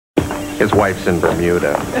His wife's in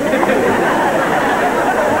Bermuda.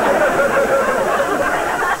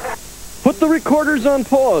 Put the recorders on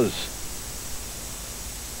pause.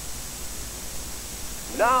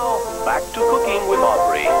 Now, back to cooking with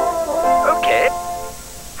Aubrey. Okay.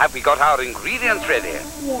 Have we got our ingredients ready?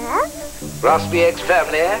 Yes. Raspberry eggs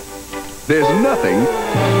family? There's nothing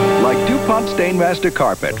like DuPont Stainmaster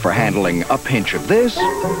Carpet for handling a pinch of this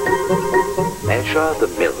Measure the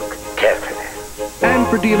milk carefully. and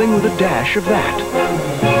for dealing with a dash of that.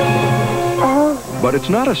 Oh. But it's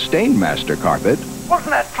not a Stainmaster Carpet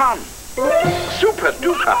Wasn't that fun? Super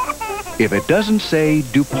duper. if it doesn't say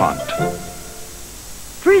DuPont.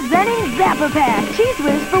 Presenting Zapper Pack. Cheese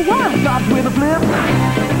whiz for one. Starts with a flip,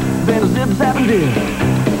 then a zip, zap, and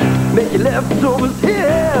dip. Make your leftovers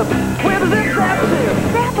hip with a zip, zap, and dip.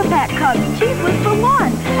 Zapper Pack cups. Cheese whiz for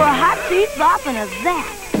one. For a hot cheese flop and a zap.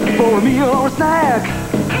 For a meal or a snack,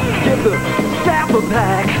 get the Zapper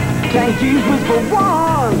Pack. Tank cheese whiz for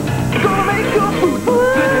one. Gonna make your food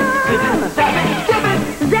zap it, zip it.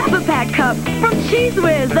 Zapper Pack cup from Cheese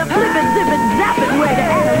Whiz. The flip it, zip it, zap it way to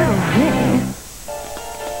add a little zip.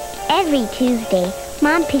 Every Tuesday,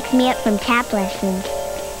 Mom picks me up from tap lessons.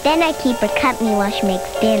 Then I keep her company while she makes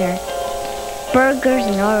dinner. Burgers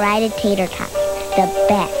and all-righted tater tots. The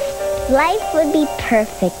best. Life would be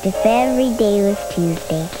perfect if every day was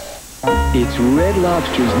Tuesday. It's Red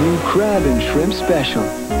Lobster's new crab and shrimp special.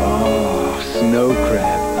 Oh, snow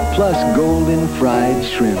crab. Plus golden fried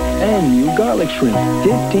shrimp. And new garlic shrimp.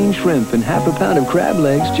 15 shrimp and half a pound of crab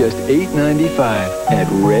legs, just $8.95 at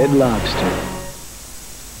Red Lobster.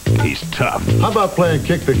 He's tough. How about playing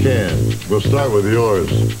kick the can? We'll start with yours.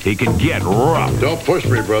 He can get rough. Don't push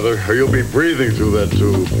me, brother, or you'll be breathing through that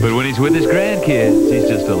tube. But when he's with his grandkids, he's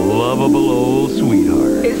just a lovable old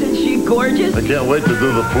sweetheart. Isn't she gorgeous? I can't wait to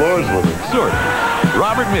do the floors with him. Sort of.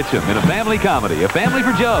 Robert Mitchum in a family comedy, A Family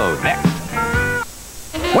for Joe, next.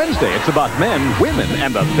 Wednesday, it's about men, women,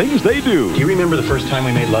 and the things they do. Do you remember the first time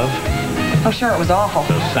we made love? Oh, sure, it was awful.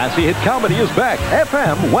 The Sassy Hit Comedy is back,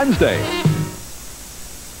 FM Wednesday.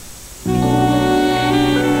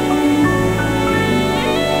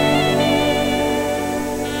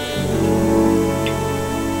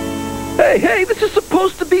 Hey, this is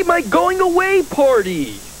supposed to be my going away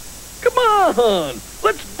party. Come on,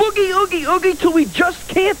 let's boogie oogie oogie till we just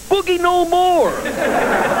can't boogie no more.